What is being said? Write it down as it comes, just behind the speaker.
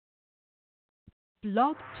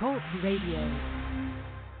Blog Talk Radio.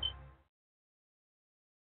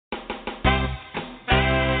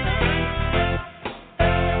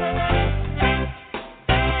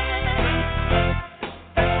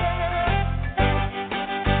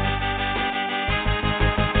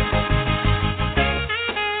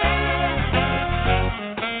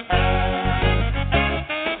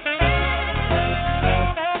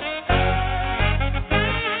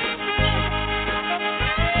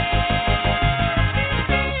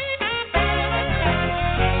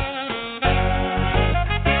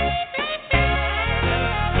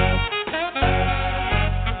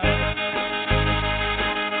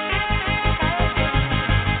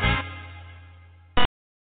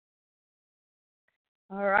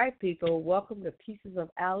 All right, people, welcome to Pieces of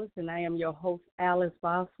Alice, and I am your host, Alice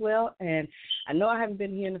Boswell, and I know I haven't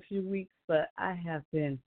been here in a few weeks, but I have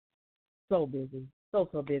been so busy, so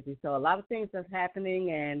busy. So a lot of things that's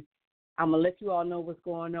happening, and I'm going to let you all know what's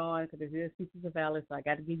going on, because it is Pieces of Alice, so I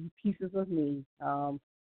got to give you pieces of me. Not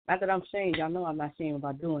that I'm ashamed. Y'all know I'm not ashamed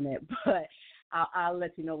about doing that, but I'll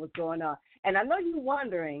let you know what's going on. And I know you're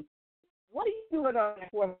wondering, what are you doing on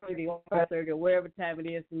 4:30 or 5:30 or wherever time it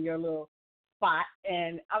is in your little spot?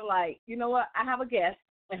 And I'm like, you know what? I have a guest,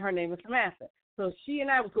 and her name is Samantha. So she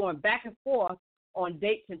and I was going back and forth on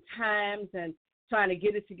dates and times and trying to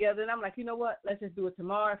get it together. And I'm like, you know what? Let's just do it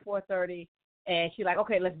tomorrow at 4:30. And she's like,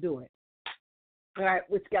 okay, let's do it. All right,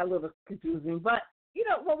 which got a little confusing, but you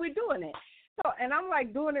know what? We're doing it. So, and I'm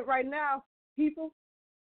like doing it right now, people.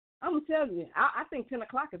 I'm telling you, I think 10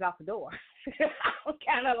 o'clock is out the door. I'm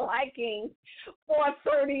kind of liking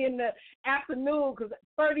 4:30 in the afternoon because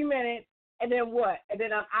 30 minutes, and then what? And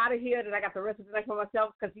then I'm out of here, then I got the rest of the night for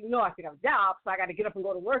myself because, you know, I still have a job, so I got to get up and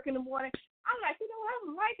go to work in the morning. I'm like, you know what,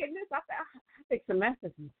 I'm liking this. I think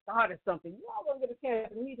Samantha's started something. You all going to get a chance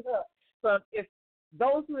to meet her. So if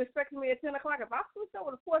those who expect me at 10 o'clock, if I switch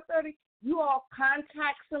over to 4:30, you all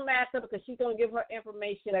contact Samantha because she's going to give her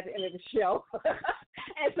information at the end of the show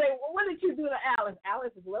and say, well, what did you do to Alice?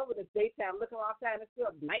 Alice is loving this daytime, looking outside and it's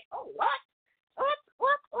still night. Oh, what? All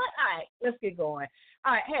right, let's get going.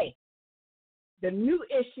 All right, hey, the new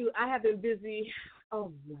issue, I have been busy.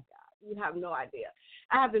 Oh, my God, you have no idea.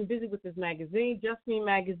 I have been busy with this magazine, Just Me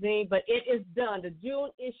Magazine, but it is done. The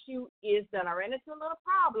June issue is done. I ran into a little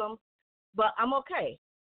problem, but I'm okay.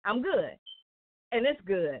 I'm good, and it's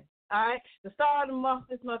good. All right. The star of the month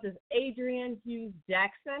this month is Adrian Hughes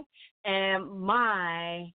Jackson, and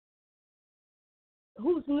my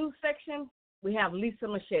who's new section we have Lisa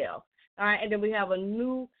Michelle. All right, and then we have a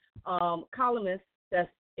new columnist that's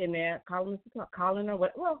in there. Colin or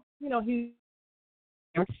what? Well, you know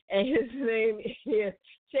and his name is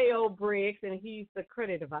Cheo Briggs, and he's the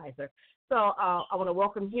credit advisor. So I want to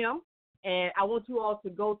welcome him. And I want you all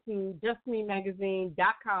to go to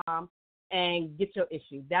justmemagazine.com and get your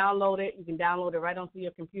issue. Download it. You can download it right onto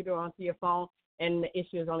your computer or onto your phone. And the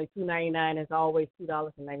issue is only $2.99. As always,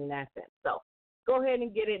 $2.99. So go ahead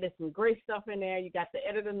and get it. There's some great stuff in there. You got the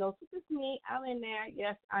editor notes. It's just me. I'm in there.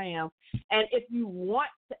 Yes, I am. And if you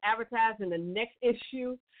want to advertise in the next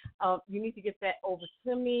issue, you need to get that over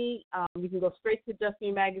to me. You can go straight to Just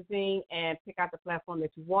Me Magazine and pick out the platform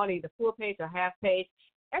that you want, either full page or half page.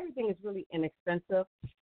 Everything is really inexpensive.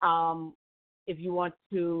 If you want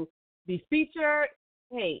to be featured,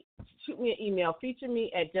 hey, shoot me an email. Feature me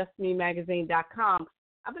at justmemagazine.com.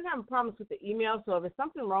 I've been having problems with the email, so if there's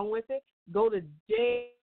something wrong with it, go to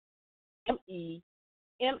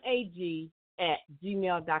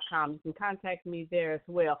jmemag@gmail.com. You can contact me there as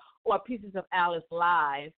well, or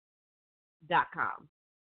piecesofalicelive.com.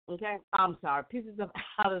 Okay? I'm sorry,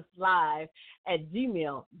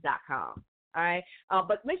 piecesofalicelive@gmail.com. All right,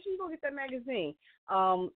 but make sure you go get that magazine.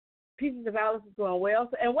 Pieces of Alice is going well.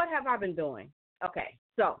 So, and what have I been doing? Okay,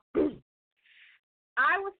 so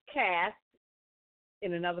I was cast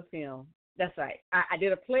in another film. That's right. I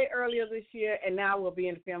did a play earlier this year, and now we'll be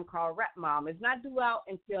in a film called Rat Mom. It's not due out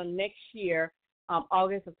until next year,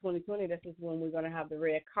 August of 2020. This is when we're going to have the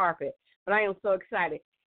red carpet. But I am so excited.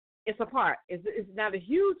 It's a part. It's not a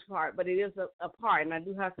huge part, but it is a part, and I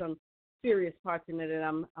do have some serious parts in it that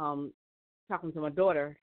I'm talking to my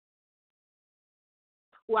daughter,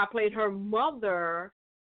 who I played her mother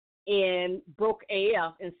in Broke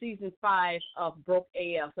AF, in season 5 of Broke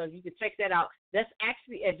AF. So if you can check that out, that's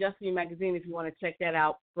actually at Just Me Magazine if you want to check that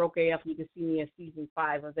out. Broke AF, you can see me in season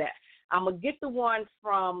 5 of that. I'm going to get the one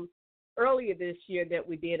from earlier this year that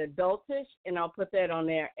we did, Adultish, and I'll put that on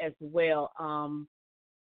there as well.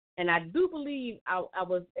 And I do believe I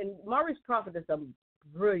was, and Maurice Crawford is a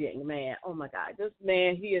brilliant man. Oh, my God. This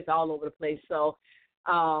man, he is all over the place. So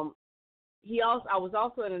I was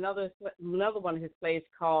also in another one of his plays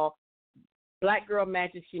called Black Girl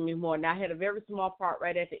Magic She Me More. Now, I had a very small part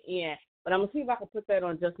right at the end, but I'm going to see if I can put that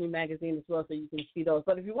on Just Me Magazine as well so you can see those.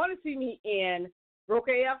 But if you want to see me in Broke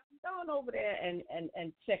AF, go on over there and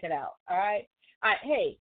check it out. All right? All right,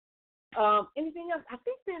 hey, anything else? I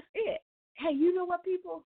think that's it. Hey, you know what,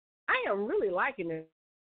 people? I am really liking this.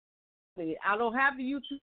 I don't have the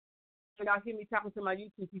YouTube. Y'all hear me talking to my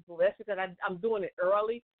YouTube people. That's because I'm doing it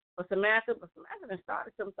early for Samantha. But Samantha done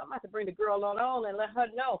started something, so I'm going to have to bring the girl on and let her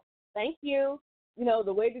know. Thank you. You know,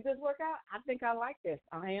 the way did this work out? I think I like this.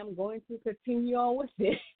 I am going to continue on with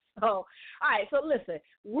it. So, all right. So, listen,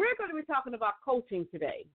 we're going to be talking about coaching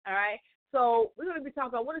today. All right. So, we're going to be talking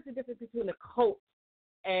about what is the difference between a coach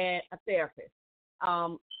and a therapist.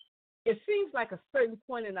 It seems like a certain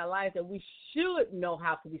point in our lives that we should know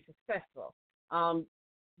how to be successful,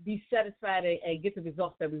 be satisfied, and get the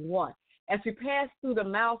results that we want. As we pass through the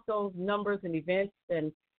milestones, numbers, and events,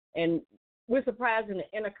 and we're surprised in the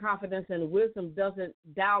inner confidence and wisdom doesn't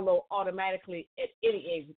download automatically at any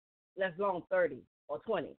age, let alone 30 or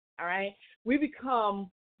 20, all right? When we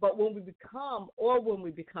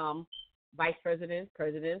become vice presidents,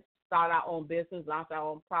 presidents, start our own business, launch our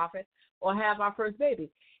own profit, or have our first baby,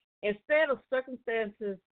 instead of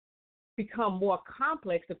circumstances become more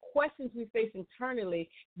complex, the questions we face internally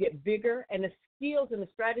get bigger, and the skills and the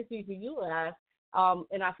strategies we utilize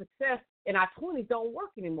in our success in our 20s don't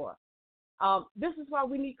work anymore. This is why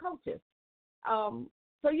we need coaches.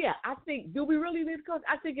 So, yeah, I think, do we really need coaches?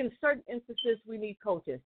 I think in certain instances we need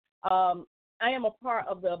coaches. I am a part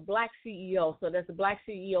of the Black CEO, so that's the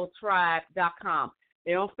BlackCEOTribe.com.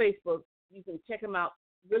 They're on Facebook. You can check them out.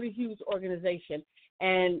 Really huge organization.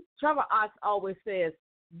 And Trevor Ox always says,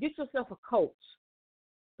 get yourself a coach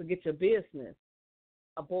to get your business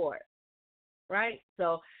aboard, right?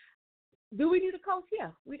 So do we need a coach?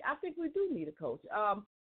 Yeah, I think we do need a coach.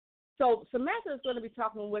 So Samantha is going to be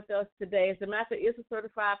talking with us today. Samantha is a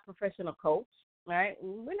certified professional coach, right?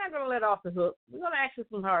 We're not going to let her off the hook. We're going to ask her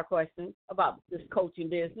some hard questions about this coaching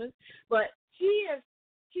business. But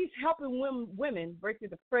she's helping women break through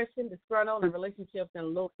depression, disgruntled, and relationships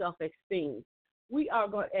and low self-esteem.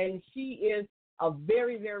 And she is a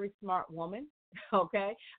very, very smart woman,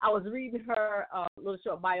 okay? I was reading her little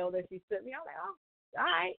short bio that she sent me. I'm like, oh, all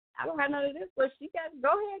right, I don't have none of this, but go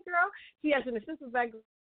ahead, girl. She has an assistant background,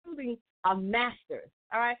 including a master's,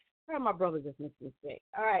 all right? Her and my brother just made a mistake,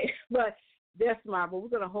 all right? But they're smart, but we're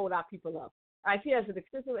going to hold our people up. All right, she has an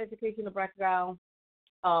extensive educational background,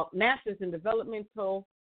 master's in developmental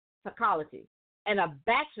psychology, and a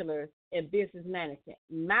bachelor's in business management,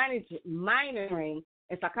 minoring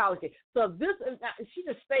in psychology. So she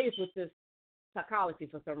just stays with this psychology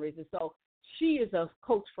for some reason. So she is a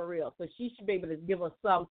coach for real. So she should be able to give us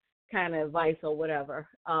some kind of advice or whatever.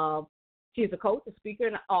 She's a coach, a speaker,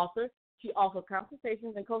 and an author. She offers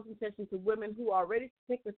consultations and coaching sessions to women who are ready to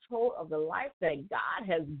take control of the life that God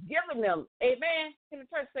has given them. Amen. Can the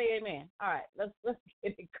church say amen? All right, let's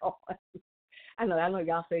get it going. I know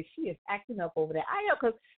y'all say she is acting up over there. I know,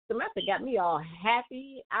 because Samantha got me all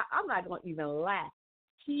happy. I'm not going to even laugh.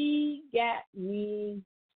 She got me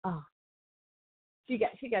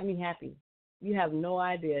me happy. You have no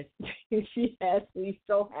idea. She has me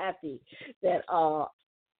so happy that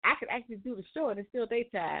I could actually do the show and it's still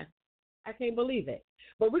daytime. I can't believe it.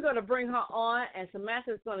 But we're going to bring her on, and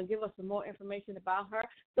Samantha is going to give us some more information about her.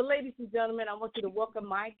 So, ladies and gentlemen, I want you to welcome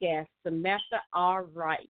my guest, Samantha R.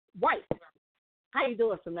 White. How you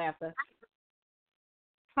doing, Samantha?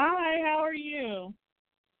 Hi, how are you?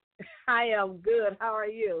 I am good. How are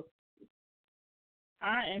you?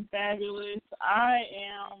 I am fabulous. I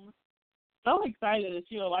am so excited that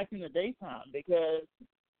you are liking the daytime because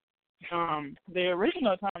the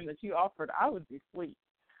original time that you offered, I would be asleep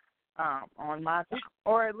on my time,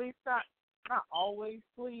 or at least not always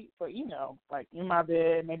sleep, but like in my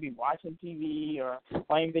bed, maybe watching TV or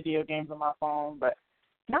playing video games on my phone, but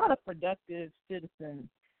not a productive citizen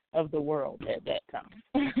of the world at that time.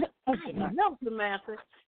 No, Samantha.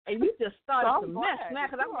 And you just started some mess now,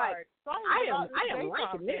 because I'm like, I am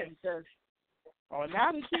liking this. Oh,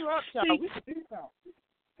 now that you're up, child, we can do something.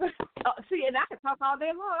 See, and I can talk all day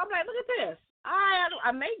long. I'm like, look at this.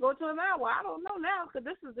 I may go to an hour. I don't know now, because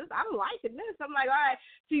this. I'm liking this. I'm like, all right.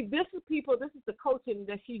 See, this is the coaching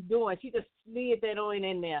that she's doing. She just slid that on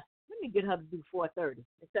in there. Let me get her to do 4:30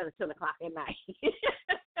 instead of 10 o'clock at night.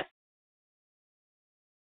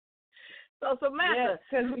 So, Samantha,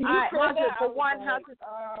 yes,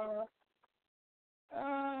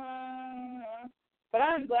 but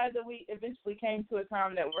I'm glad that we eventually came to a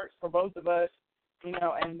time that works for both of us,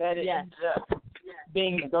 and that it ends up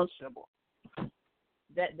being negotiable.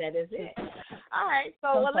 That is it. All right,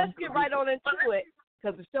 so let's get right on into it.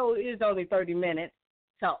 because the show is only 30 minutes.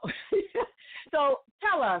 So, so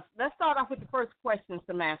tell us. Let's start off with the first question,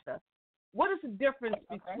 Samantha. What is the difference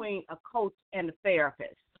between a coach and a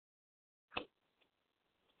therapist?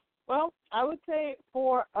 Well, I would say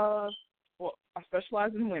well, I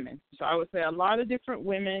specialize in women, so I would say a lot of different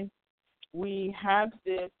women. We have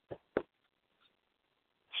this.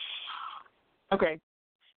 Okay,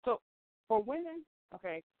 so for women,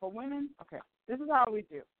 this is how we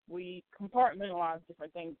do. We compartmentalize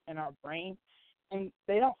different things in our brain, and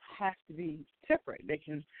they don't have to be separate. They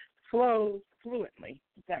can flow fluently,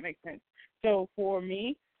 if that makes sense. So for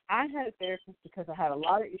me, I had a therapist because I had a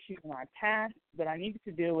lot of issues in my past that I needed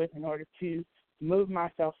to deal with in order to move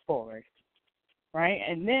myself forward, right?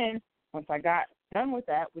 And then once I got done with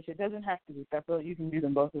that, which it doesn't have to be separate, you can do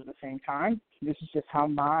them both at the same time. This is just how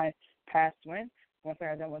my past went. Once I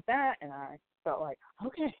got done with that, and I felt like,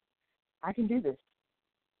 okay, I can do this.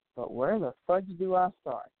 But where the fudge do I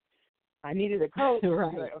start? I needed a coach.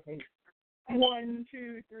 Right. Like, okay, 1,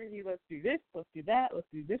 2, 3, let's do this, let's do that, let's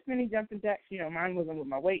do this many jumping jacks. Mine wasn't with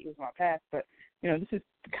my weight, it was my past, but this is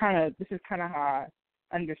kind of how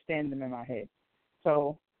I understand them in my head.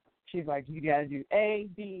 So she's like, you gotta do A,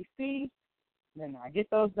 B, C. Then I get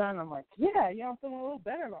those done. I'm like, yeah, I'm feeling a little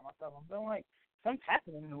better about myself. I'm feeling like something's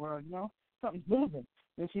happening in the world, something's moving.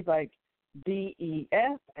 Then she's like, D, E,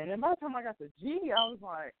 F, and then by the time I got to G, I was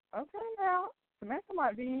like, okay, now Samantha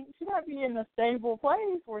might be in a stable place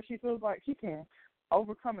where she feels like she can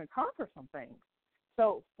overcome and conquer some things.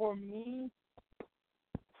 So for me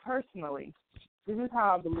personally, this is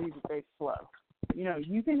how I believe that they flow.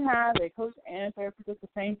 You can have a coach and a therapist at the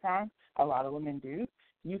same time. A lot of women do.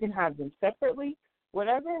 You can have them separately.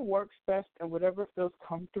 Whatever works best and whatever feels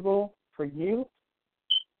comfortable for you.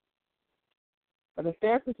 But a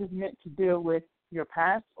therapist is meant to deal with your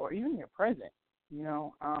past or even your present,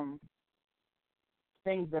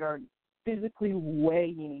 things that are physically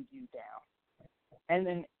weighing you down. And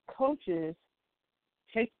then coaches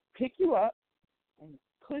pick you up and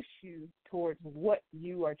push you towards what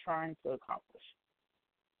you are trying to accomplish,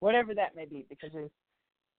 whatever that may be, because there's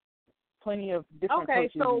plenty of different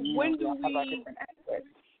coaches. Okay, so when do have we? different aspects.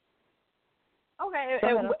 Okay,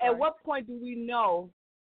 at what point do we know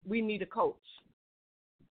we need a coach?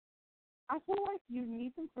 I feel like you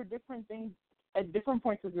need them for different things at different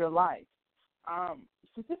points of your life.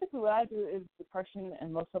 Specifically, what I do is depression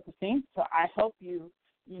and low self-esteem. So I help you,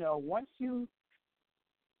 once you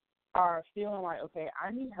are feeling like, okay,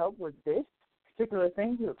 I need help with this particular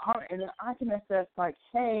thing, and then I can assess like,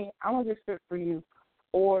 hey, I'm a good fit for you,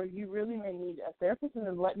 or you really may need a therapist, and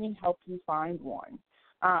then let me help you find one.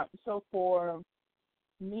 So for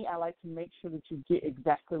me, I like to make sure that you get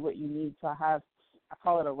exactly what you need. So I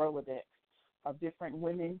call it a Rolodex of different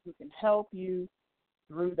women who can help you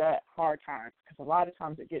through that hard time, because a lot of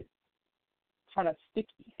times it gets kind of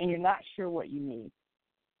sticky and you're not sure what you need.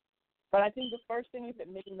 But I think the first thing is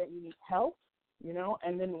admitting that you need help,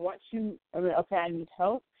 and then once okay, I need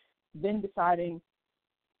help, then deciding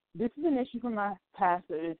this is an issue from my past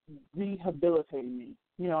that is rehabilitating me.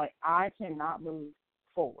 Like I cannot move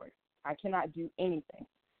forward. I cannot do anything.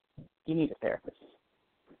 You need a therapist.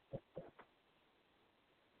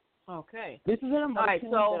 Okay. This is an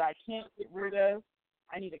emotion that I can't get rid of.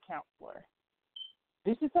 I need a counselor.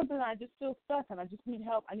 This is something I just feel stuck and I just need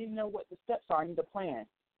help. I need to know what the steps are. I need a plan.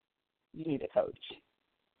 You need a coach.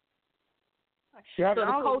 So the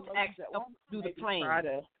coach actually do the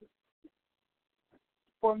plan.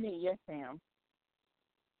 For me, yes, Sam.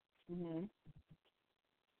 Mhm.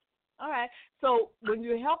 All right. So when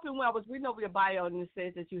you're helping women, I was reading over your bio and it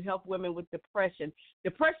says that you help women with depression.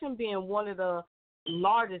 Depression being one of the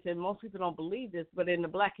largest, and most people don't believe this, but in the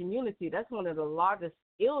Black community, that's one of the largest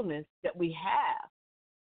illness that we have.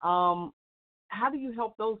 How do you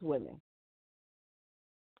help those women?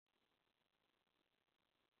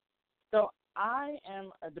 So I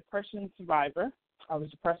am a depression survivor. I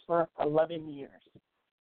was depressed for 11 years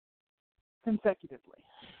consecutively,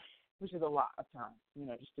 which is a lot of time,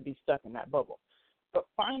 just to be stuck in that bubble. But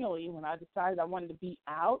finally, when I decided I wanted to be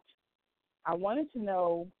out, I wanted to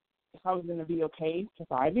know if I was going to be okay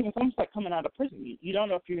surviving. It's almost like coming out of prison. You don't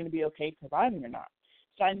know if you're going to be okay surviving or not.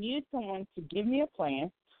 So I needed someone to give me a plan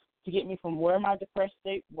to get me from where my depressed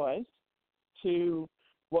state was to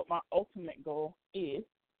what my ultimate goal is,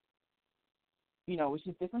 which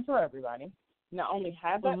is different for everybody. Not only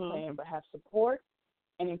have that plan, but have support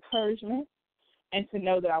and encouragement, and to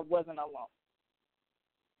know that I wasn't alone.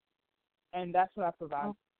 And that's what I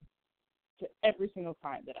provide to every single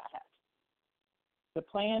client that I have. The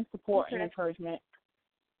plan, support, and encouragement,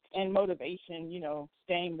 and motivation,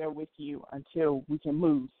 staying there with you until we can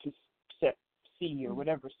move to step see or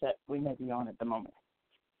whatever set we may be on at the moment.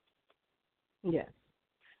 Yes.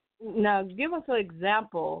 Now, give us an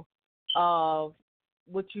example of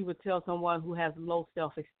what you would tell someone who has low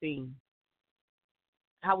self-esteem.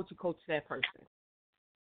 How would you coach that person?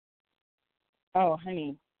 Oh,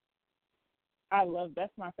 honey,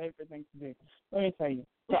 that's my favorite thing to do. Let me tell you.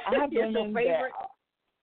 So I have women that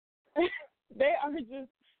they are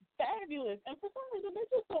just fabulous, and for some reason they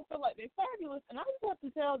just don't feel like they're fabulous. And I just have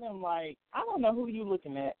to tell them, like, I don't know who you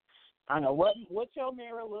looking at. I know what your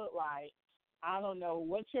mirror look like. I don't know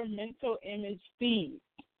what your mental image sees.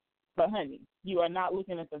 But honey, you are not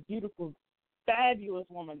looking at the beautiful, fabulous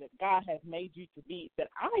woman that God has made you to be that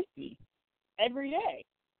I see every day.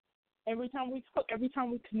 Every time we talk, every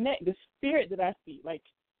time we connect, the spirit that I see, like,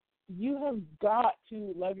 you have got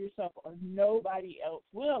to love yourself or nobody else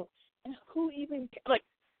will. And who even, like,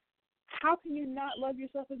 how can you not love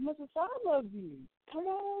yourself as much as I love you? Come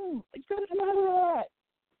on. You gotta come out of that.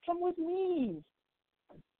 Come with me.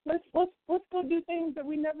 Let's go do things that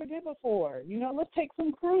we never did before. You know, let's take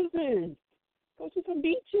some cruises. Go to some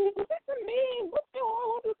beaches. Let's go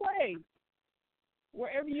all over the place.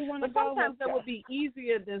 Wherever you want to go. But sometimes that would be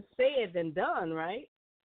easier than said than done, right?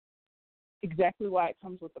 Exactly why it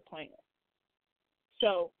comes with the plan.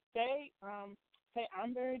 So say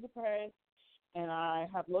I'm very depressed and I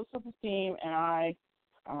have low self-esteem and I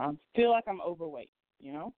feel like I'm overweight,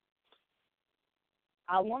 you know.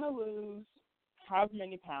 I want to lose however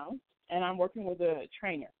many pounds, and I'm working with a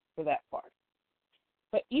trainer for that part.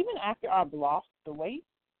 But even after I've lost the weight,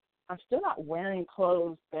 I'm still not wearing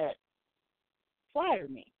clothes that flatter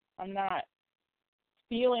me. I'm not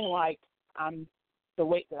feeling like I'm the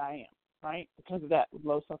weight that I am, right, because of that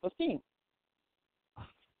low self-esteem.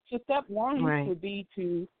 So step one would be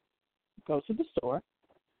to go to the store,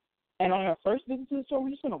 and on our first visit to the store, we're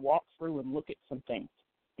just going to walk through and look at some things.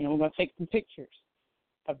 You know, we're going to take some pictures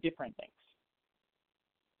of different things.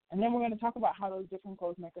 And then we're going to talk about how those different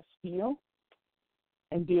clothes make us feel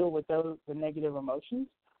and deal with the negative emotions,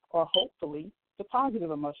 or hopefully the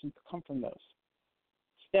positive emotions that come from those.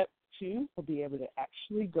 Step two will be able to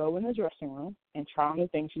actually go in the dressing room and try on the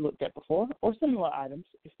things you looked at before or similar items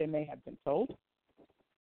if they may have been sold.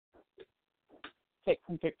 Take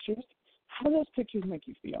some pictures. How do those pictures make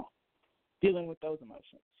you feel dealing with those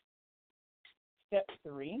emotions? Step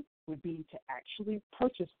three would be to actually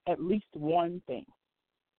purchase at least one thing.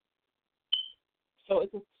 So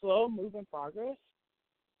it's a slow moving progress,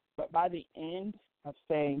 but by the end of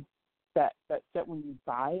saying that step when you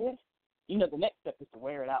buy it, you know, the next step is to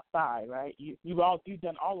wear it outside, right? You've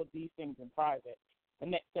done all of these things in private. The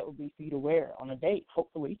next step would be for you to wear it on a date,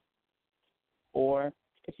 hopefully. Or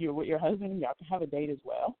if you're with your husband, y'all can have a date as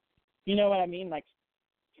well. You know what I mean? Like,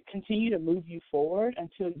 continue to move you forward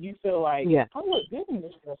until you feel like, I look good in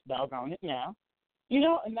this dress, doggone it now. You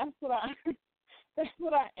know, and that's what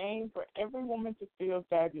I aim for, every woman to feel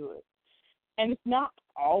fabulous. And it's not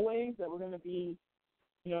always that we're going to be,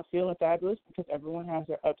 you know, feeling fabulous, because everyone has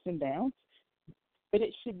their ups and downs. But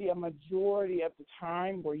it should be a majority of the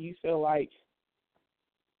time where you feel like,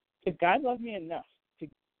 if God loved me enough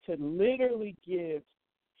to literally give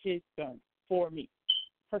his son for me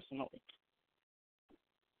personally,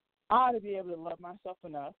 I ought to be able to love myself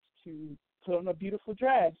enough to put on a beautiful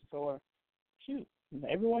dress, or shoot,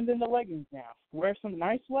 everyone's in the leggings now. Wear some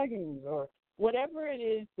nice leggings, or whatever it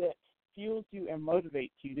is that fuels you and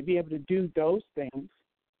motivates you to be able to do those things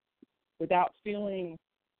without feeling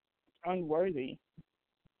unworthy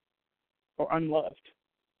or unloved.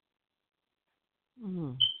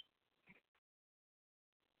 Mm.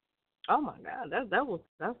 Oh my God,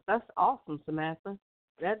 that's awesome, Samantha.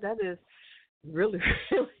 That is really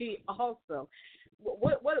really awesome.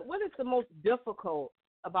 What is the most difficult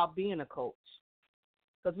about being a coach?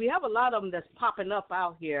 Because we have a lot of them that's popping up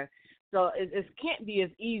out here, so it can't be as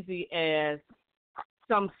easy as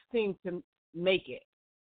some seem to make it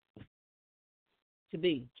to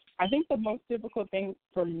be. I think the most difficult thing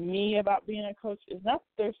for me about being a coach is not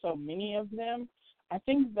that there's so many of them. I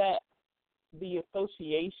think that the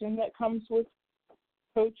association that comes with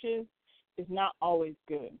coaches is not always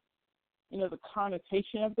good. You know, the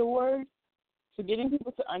connotation of the word. So getting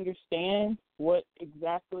people to understand what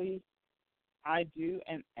exactly I do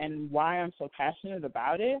and why I'm so passionate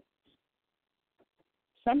about it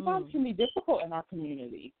sometimes can be difficult in our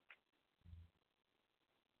community.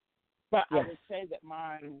 But I would say that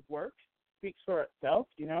my work speaks for itself.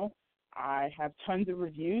 You know, I have tons of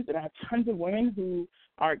reviews, and I have tons of women who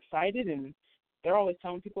are excited, and they're always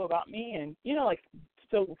telling people about me. And, you know, like,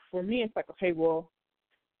 so for me, it's like, okay, well,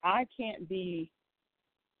 I can't be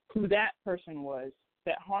who that person was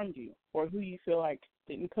that harmed you, or who you feel like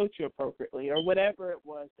didn't coach you appropriately, or whatever it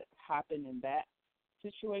was that happened in that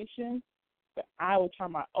situation. But I will try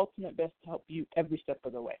my ultimate best to help you every step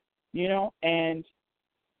of the way, and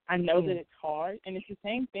I know that it's hard. And it's the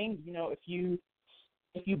same thing,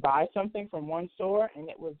 if you buy something from one store and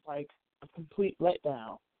it was like a complete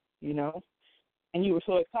letdown, and you were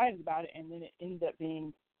so excited about it, and then it ended up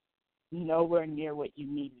being nowhere near what you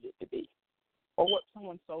needed it to be, or what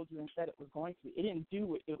someone sold you and said it was going to be. It didn't do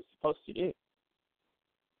what it was supposed to do.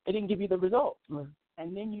 It didn't give you the results.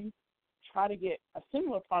 And then you try to get a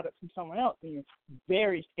similar product from someone else, and you're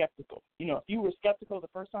very skeptical. If you were skeptical the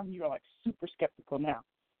first time, you are like super skeptical now.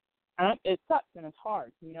 And it sucks and it's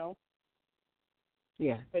hard,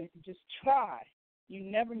 Yeah. But if you just try, you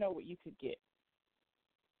never know what you could get.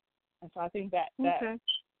 And so I think that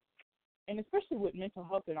and especially with mental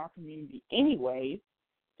health in our community anyways,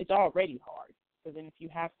 it's already hard. So then if you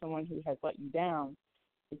have someone who has let you down,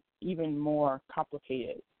 it's even more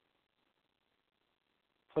complicated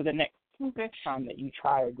for the next time that you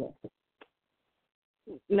try again.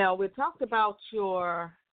 Now, we talked about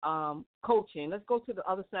your coaching. Let's go to the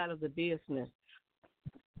other side of the business.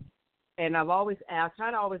 And I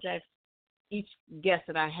try to always ask each guest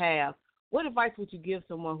that I have, what advice would you give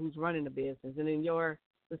someone who's running a business? And in your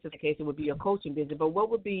specific case, it would be a coaching business. But what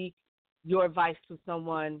would be your advice to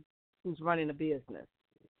someone who's running a business?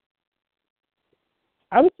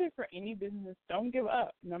 I would say for any business, don't give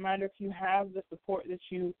up. No matter if you have the support that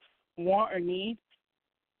you want or need,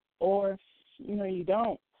 or you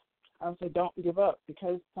don't. I would say don't give up,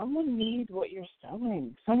 because someone needs what you're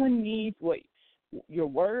selling. Someone needs your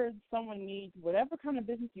words. Someone needs whatever kind of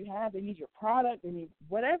business you have. They need your product. They need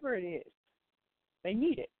whatever it is. They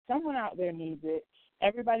need it. Someone out there needs it.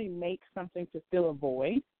 Everybody makes something to fill a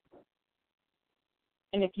void.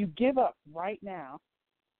 And if you give up right now,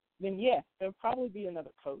 then yes, there'll probably be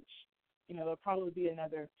another coach. There'll probably be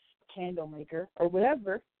another candle maker or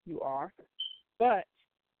whatever you are. But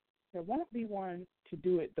there won't be one to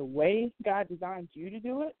do it the way God designed you to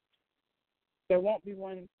do it. There won't be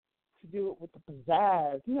one to do it with the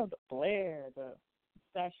pizzazz, the flair, the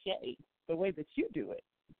sachet, the way that you do it.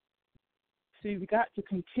 So you've got to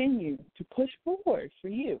continue to push forward for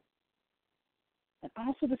you. And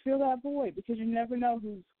also to fill that void, because you never know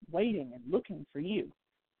who's waiting and looking for you.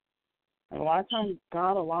 And a lot of times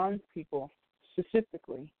God aligns people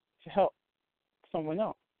specifically to help someone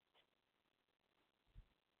else.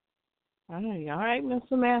 All right, Ms.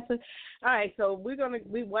 Samantha. All right, so we're going to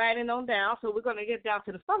be winding on down. So we're going to get down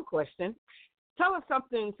to the fun question. Tell us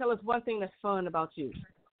one thing that's fun about you.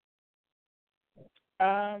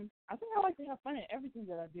 I think I like to have fun in everything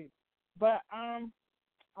that I do. But I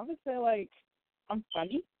would say, I'm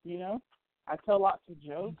funny, I tell lots of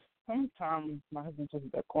jokes. Sometimes my husband says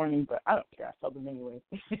they're corny, but I don't care. I tell them anyway.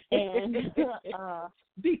 And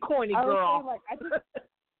be corny, girl.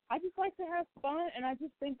 I just like to have fun, and I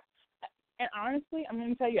just think, and honestly, I'm going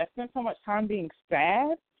to tell you, I spent so much time being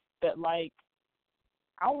sad that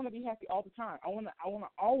I want to be happy all the time. I want to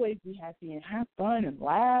always be happy and have fun and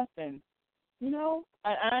laugh, and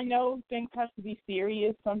I know things have to be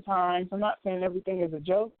serious sometimes. I'm not saying everything is a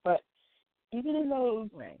joke, but even in those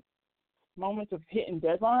moments of hitting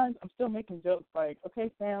deadlines, I'm still making jokes like, okay,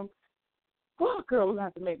 Sam, girl, we're going to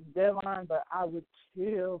have to make the deadline, but I would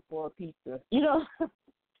kill for a pizza, So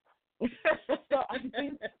I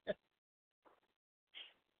think,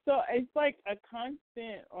 so it's like a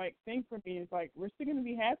constant thing for me. It's like we're still going to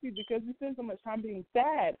be happy because we spend so much time being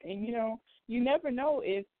sad, and you never know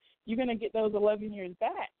if you're going to get those 11 years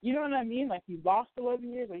back. You know what I mean? Like, you lost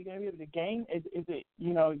 11 years. Are you going to be able to gain? Is it,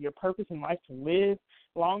 your purpose in life to live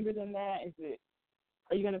longer than that?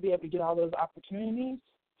 Are you going to be able to get all those opportunities?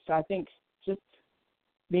 So I think just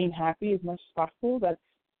being happy as much as possible, that's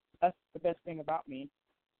the best thing about me.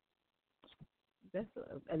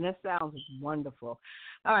 And that sounds wonderful.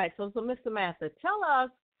 All right, so Ms. Samantha, tell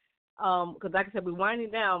us, because like I said, we're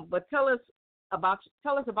winding down, but tell us about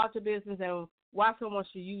your business and why someone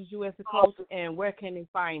should use you as a coach, and where can they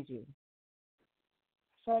find you?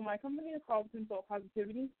 So my company is called Consult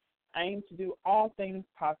Positivity. I aim to do all things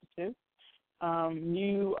positive.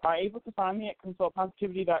 You are able to find me at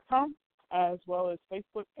consultpositivity.com, as well as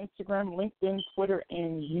Facebook, Instagram, LinkedIn, Twitter,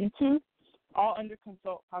 and YouTube, all under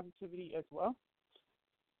Consult Positivity as well.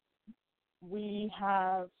 We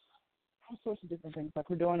have all sorts of different things. Like,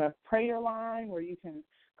 we're doing a prayer line where you can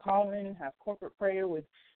call in and have corporate prayer with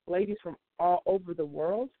ladies from all over the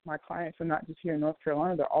world. My clients are not just here in North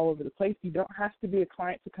Carolina. They're all over the place. You don't have to be a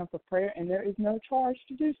client to come for prayer, and there is no charge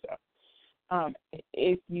to do so.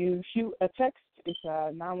 If you shoot a text, it's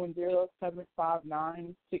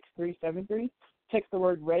 910-759-6373. text the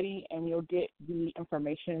word ready, and you'll get the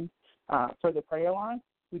information for the prayer line.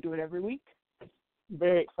 We do it every week.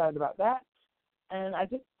 Very excited about that. And I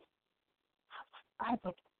have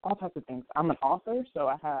all types of things. I'm an author, so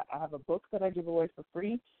I have a book that I give away for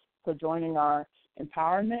free for joining our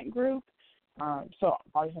empowerment group. So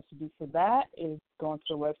all you have to do for that is go onto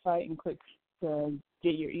the website and click to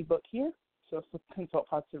get your ebook here. So it's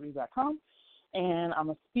consultpositivity.com. And I'm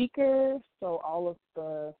a speaker, so all of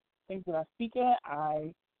the things that I speak at,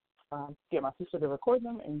 I get my sister to record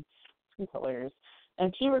them, and she's hilarious.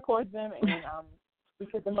 And she records them, and we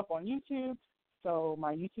put them up on YouTube. So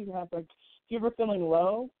my YouTube has, like, if you're ever feeling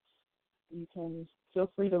low, you can feel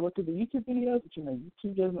free to look at the YouTube videos, but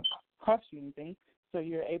YouTube doesn't cost you anything. So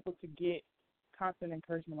you're able to get constant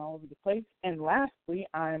encouragement all over the place. And lastly,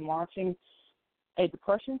 I'm launching a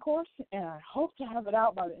depression course, and I hope to have it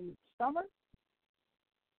out by the end of the summer.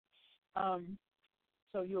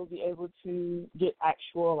 So you'll be able to get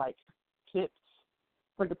actual, like, tips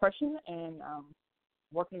for depression and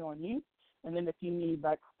working on you. And then if you need,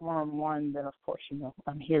 like, one-on-one, then, of course,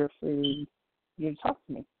 I'm here for you to talk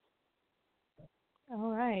to me. All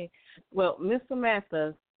right. Well, Miss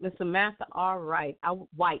Samantha R.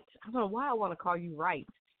 White. I don't know why I want to call you Wright,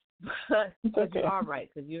 but you are right,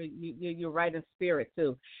 because you're right in spirit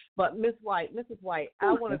too. But Mrs. White,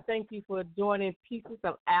 I want to thank you for joining Pieces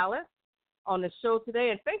of Alice on the show today,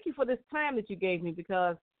 and thank you for this time that you gave me,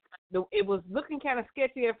 because it was looking kind of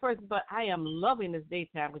sketchy at first, but I am loving this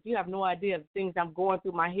daytime, because you have no idea the things I'm going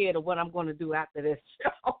through my head or what I'm going to do after this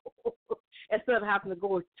show instead of having to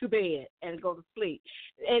go to bed and go to sleep.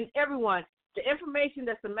 And everyone, the information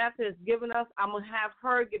that Samantha has given us, I'm going to have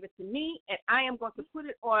her give it to me, and I am going to put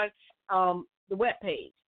it on the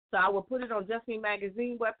webpage. So I will put it on Just Me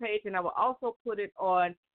Magazine webpage, and I will also put it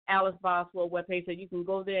on Alice Boswell webpage, so you can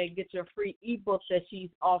go there and get your free ebook that she's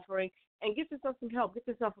offering and get yourself some help. Get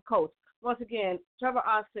yourself a coach. Once again, Trevor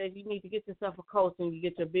Oz says you need to get yourself a coach and you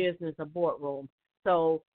get your business a boardroom.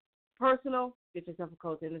 So personal, get yourself a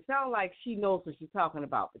coach. And it sounds like she knows what she's talking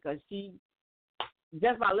about, because she,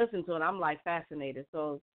 just by listening to it, I'm like fascinated.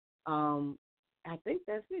 So I think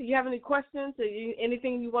that's it. You have any questions or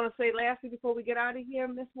anything you want to say lastly before we get out of here,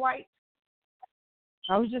 Miss White?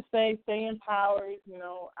 I would just say stay empowered.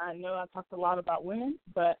 I know I talked a lot about women,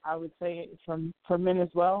 but I would say for men as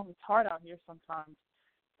well. It's hard out here sometimes.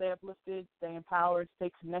 Stay uplifted, stay empowered, stay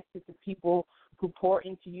connected to people who pour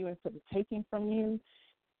into you instead of taking from you.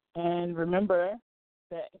 And remember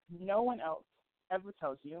that if no one else ever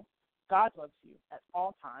tells you, God loves you at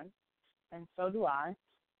all times, and so do I.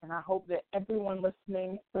 And I hope that everyone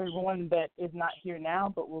listening, everyone that is not here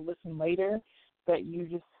now but will listen later, that you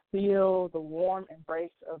just feel the warm embrace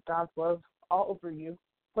of God's love all over you.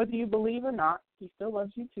 Whether you believe or not, He still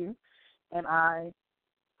loves you too. And I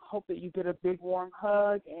hope that you get a big warm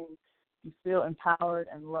hug and you feel empowered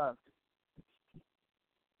and loved.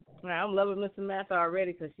 Well, I'm loving Miss Samantha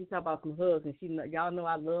already, because she's talking about some hugs, and y'all know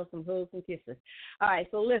I love some hugs and kisses. All right,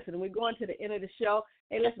 so listen, we're going to the end of the show.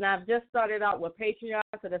 Hey, listen, I've just started out with Patreon,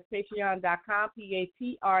 so that's patreon.com,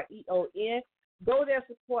 Patreon. Go there,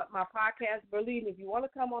 support my podcast. Believe me, if you want to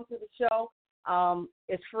come onto the show,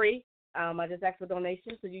 it's free. I just asked for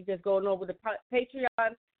donations, so you just go over to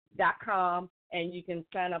patreon.com, and you can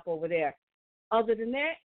sign up over there. Other than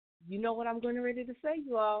that, you know what I'm going to ready to say,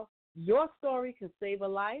 you all. Your story can save a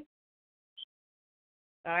life.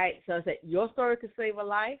 All right, so I said your story can save a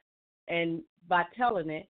life, and by telling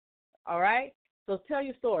it, all right? So tell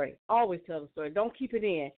your story. Always tell the story. Don't keep it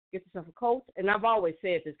in. Get yourself a coach, and I've always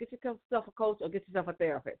said this. Get yourself a coach or get yourself a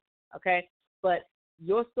therapist, okay? But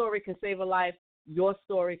your story can save a life. Your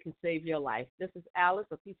story can save your life. This is Alice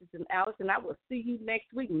of Pieces of Alice, and I will see you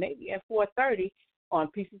next week, maybe at 4:30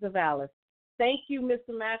 on Pieces of Alice. Thank you,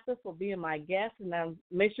 Mr. Master, for being my guest, and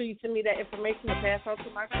make sure you send me that information to pass on to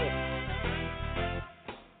my kids.